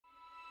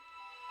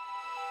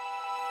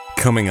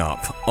Coming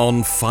up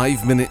on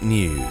 5 Minute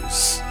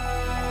News.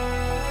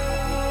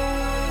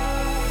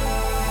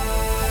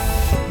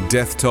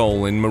 Death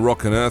toll in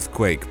Moroccan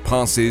earthquake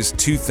passes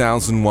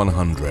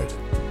 2,100.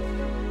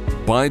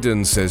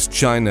 Biden says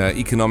China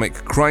economic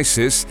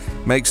crisis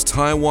makes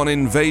Taiwan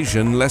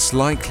invasion less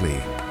likely.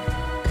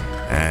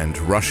 And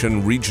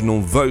Russian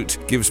regional vote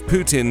gives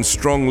Putin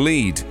strong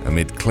lead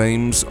amid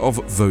claims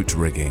of vote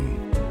rigging.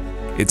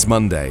 It's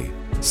Monday,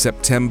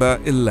 September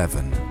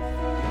 11.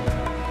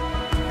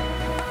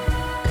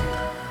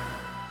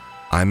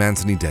 I'm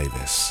Anthony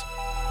Davis.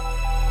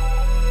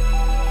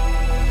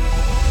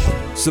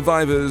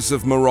 Survivors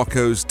of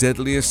Morocco's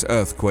deadliest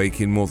earthquake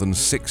in more than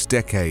 6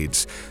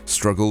 decades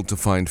struggled to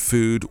find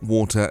food,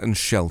 water and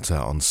shelter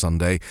on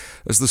Sunday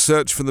as the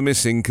search for the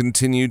missing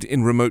continued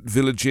in remote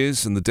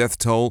villages and the death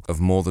toll of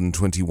more than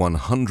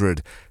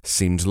 2,100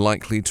 seemed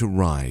likely to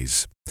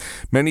rise.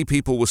 Many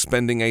people were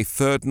spending a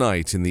third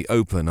night in the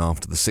open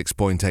after the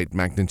 6.8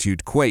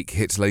 magnitude quake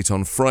hit late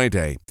on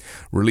Friday.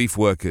 Relief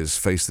workers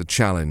faced the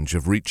challenge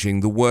of reaching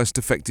the worst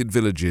affected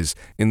villages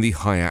in the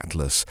High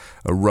Atlas,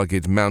 a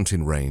rugged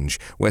mountain range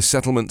where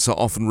settlements are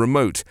often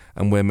remote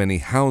and where many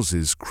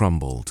houses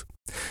crumbled.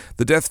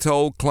 The death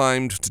toll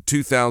climbed to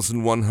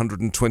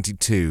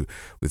 2,122,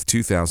 with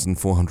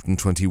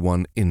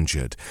 2,421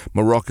 injured.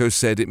 Morocco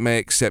said it may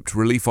accept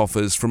relief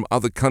offers from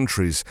other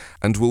countries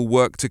and will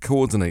work to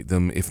coordinate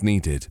them if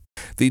needed.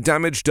 The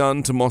damage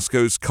done to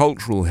Moscow's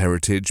cultural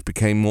heritage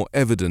became more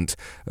evident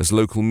as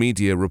local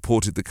media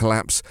reported the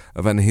collapse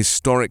of an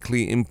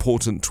historically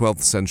important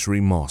 12th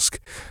century mosque.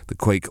 The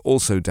quake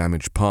also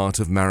damaged part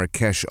of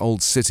Marrakesh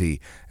Old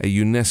City, a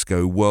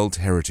UNESCO World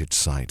Heritage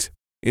Site.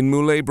 In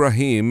Moulay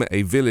Ibrahim,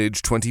 a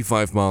village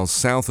 25 miles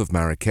south of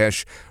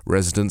Marrakesh,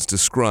 residents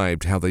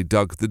described how they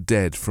dug the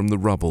dead from the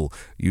rubble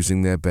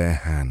using their bare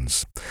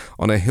hands.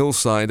 On a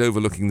hillside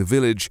overlooking the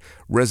village,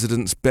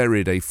 residents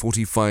buried a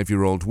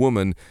 45-year-old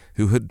woman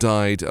who had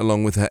died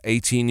along with her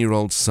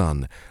 18-year-old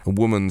son, a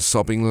woman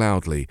sobbing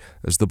loudly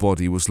as the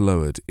body was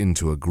lowered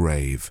into a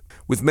grave.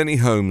 With many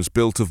homes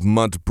built of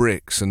mud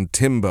bricks and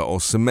timber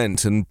or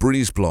cement and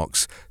breeze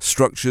blocks,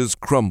 structures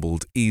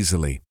crumbled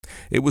easily.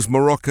 It was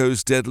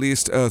Morocco's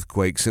deadliest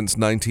earthquake since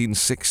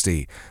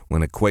 1960,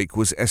 when a quake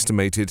was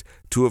estimated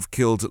to have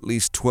killed at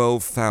least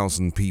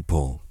 12,000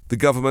 people. The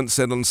government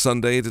said on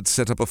Sunday it had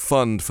set up a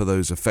fund for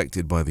those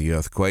affected by the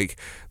earthquake.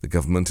 The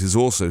government has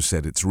also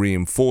said it's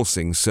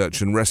reinforcing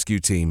search and rescue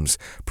teams,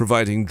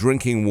 providing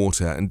drinking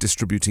water and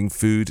distributing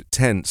food,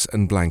 tents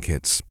and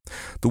blankets.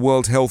 The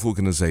World Health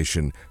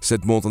Organization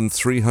said more than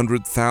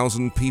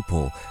 300,000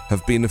 people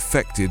have been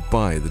affected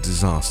by the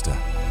disaster.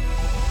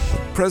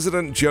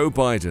 President Joe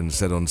Biden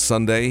said on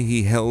Sunday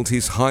he held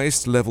his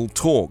highest-level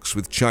talks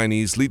with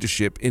Chinese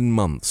leadership in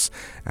months,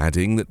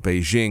 adding that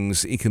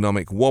Beijing's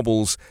economic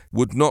wobbles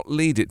would not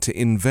lead it to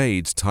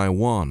invade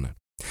Taiwan.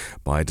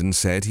 Biden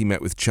said he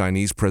met with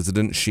Chinese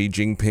President Xi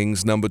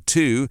Jinping's number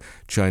 2,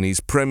 Chinese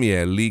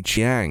Premier Li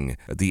Qiang,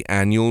 at the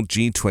annual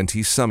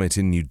G20 summit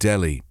in New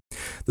Delhi.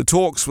 The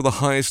talks were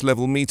the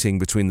highest-level meeting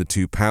between the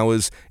two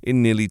powers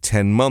in nearly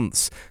 10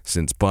 months,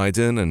 since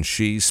Biden and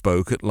Xi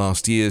spoke at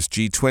last year's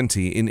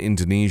G20 in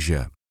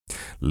Indonesia.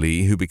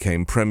 Li, who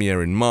became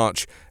premier in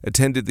March,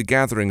 attended the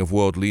gathering of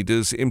world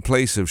leaders in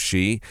place of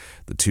Xi.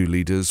 The two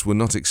leaders were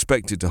not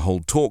expected to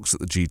hold talks at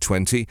the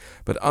G20,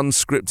 but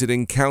unscripted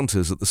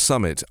encounters at the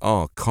summit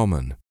are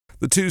common.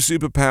 The two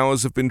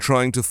superpowers have been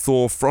trying to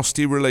thaw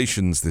frosty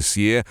relations this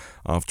year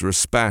after a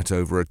spat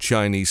over a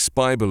Chinese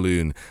spy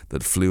balloon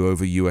that flew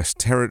over U.S.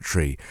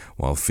 territory,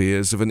 while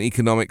fears of an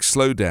economic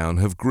slowdown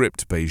have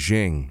gripped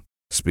Beijing.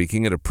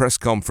 Speaking at a press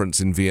conference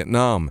in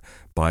Vietnam,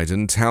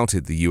 Biden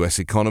touted the U.S.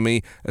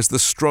 economy as the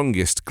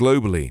strongest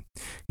globally.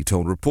 He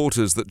told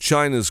reporters that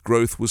China's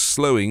growth was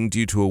slowing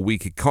due to a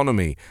weak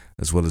economy,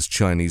 as well as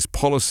Chinese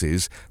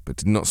policies, but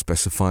did not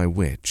specify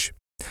which.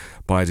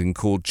 Biden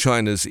called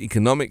China's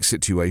economic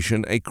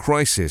situation a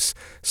crisis,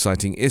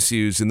 citing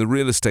issues in the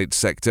real estate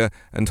sector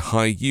and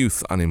high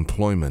youth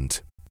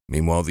unemployment.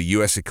 Meanwhile, the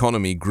U.S.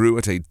 economy grew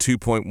at a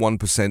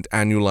 2.1%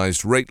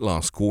 annualized rate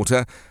last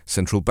quarter.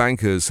 Central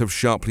bankers have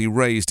sharply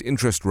raised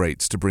interest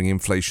rates to bring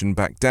inflation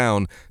back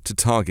down to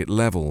target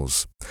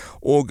levels.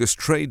 August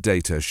trade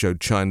data showed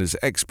China's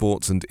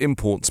exports and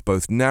imports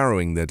both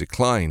narrowing their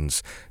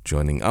declines,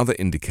 joining other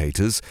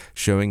indicators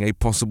showing a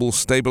possible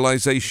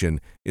stabilization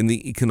in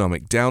the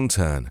economic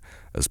downturn,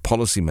 as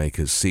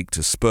policymakers seek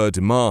to spur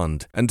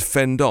demand and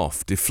fend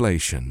off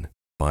deflation.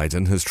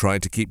 Biden has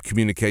tried to keep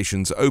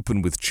communications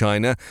open with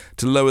China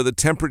to lower the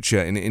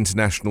temperature in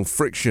international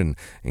friction,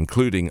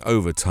 including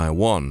over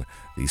Taiwan,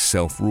 the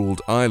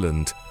self-ruled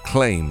island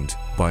claimed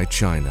by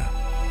China.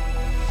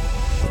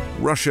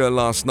 Russia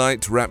last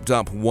night wrapped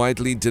up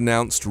widely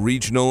denounced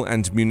regional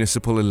and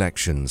municipal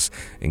elections,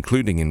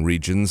 including in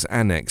regions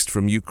annexed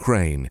from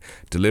Ukraine,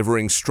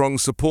 delivering strong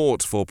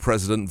support for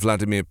President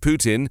Vladimir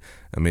Putin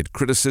amid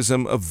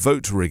criticism of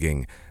vote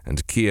rigging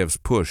and Kiev's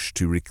push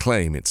to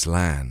reclaim its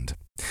land.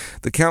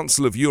 The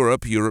Council of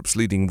Europe, Europe's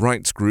leading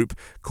rights group,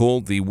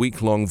 called the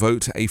week-long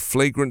vote a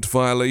flagrant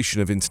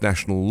violation of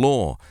international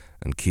law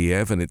and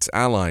Kiev and its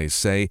allies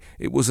say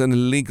it was an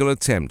illegal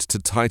attempt to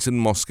tighten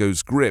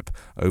Moscow's grip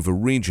over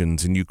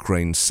regions in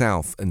Ukraine's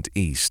south and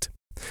east.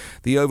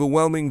 The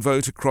overwhelming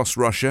vote across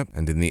Russia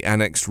and in the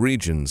annexed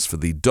regions for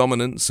the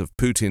dominance of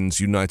Putin's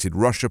United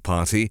Russia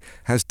Party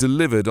has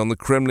delivered on the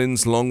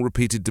Kremlin's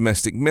long-repeated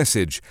domestic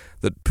message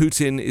that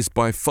Putin is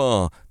by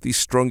far the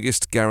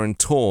strongest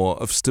guarantor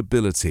of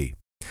stability.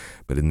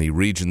 But in the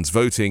region's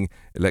voting,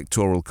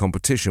 electoral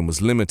competition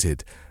was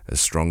limited,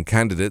 as strong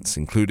candidates,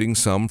 including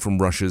some from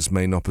Russia's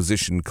main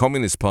opposition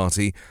Communist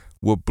Party,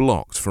 were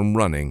blocked from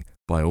running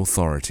by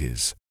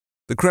authorities.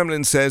 The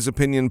Kremlin says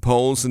opinion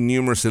polls and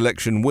numerous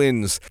election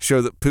wins show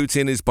that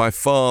Putin is by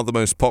far the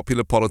most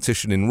popular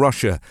politician in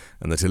Russia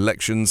and that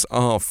elections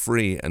are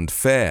free and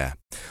fair.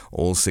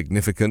 All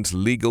significant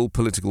legal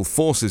political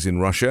forces in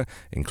Russia,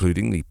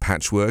 including the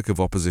patchwork of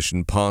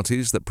opposition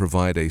parties that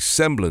provide a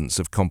semblance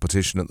of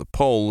competition at the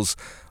polls,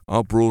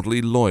 are broadly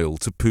loyal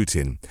to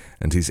Putin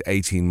and his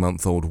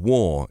 18-month-old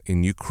war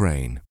in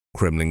Ukraine.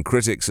 Kremlin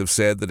critics have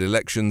said that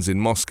elections in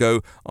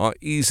Moscow are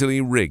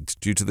easily rigged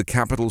due to the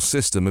capital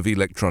system of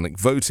electronic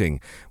voting,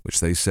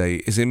 which they say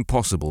is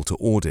impossible to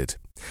audit.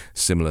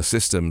 Similar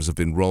systems have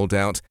been rolled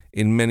out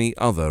in many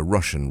other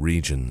Russian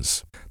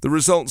regions. The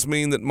results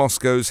mean that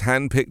Moscow's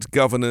hand-picked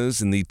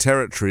governors in the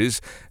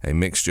territories, a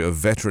mixture of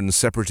veteran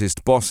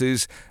separatist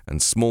bosses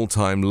and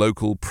small-time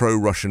local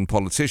pro-Russian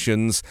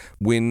politicians,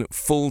 win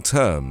full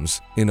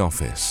terms in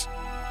office.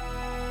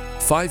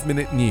 5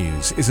 Minute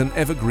News is an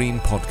evergreen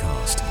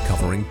podcast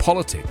covering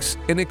politics,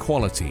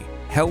 inequality,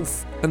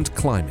 health and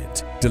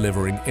climate,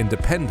 delivering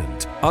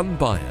independent,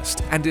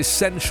 unbiased and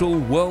essential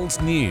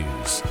world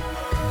news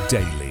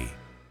daily.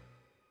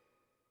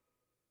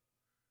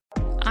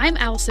 I'm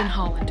Allison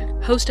Holland,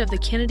 host of the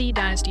Kennedy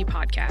Dynasty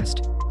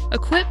podcast.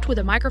 Equipped with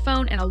a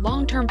microphone and a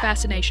long-term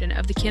fascination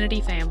of the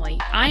Kennedy family,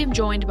 I am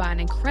joined by an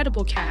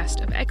incredible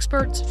cast of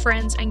experts,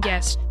 friends, and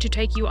guests to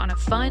take you on a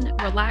fun,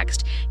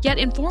 relaxed, yet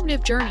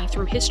informative journey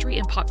through history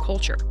and pop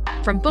culture.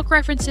 From book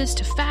references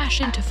to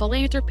fashion to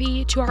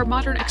philanthropy to our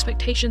modern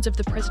expectations of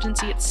the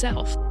presidency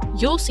itself,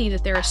 you'll see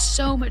that there is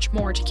so much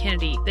more to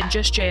Kennedy than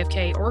just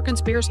JFK or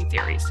conspiracy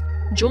theories.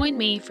 Join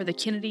me for the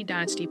Kennedy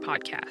Dynasty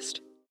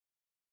podcast.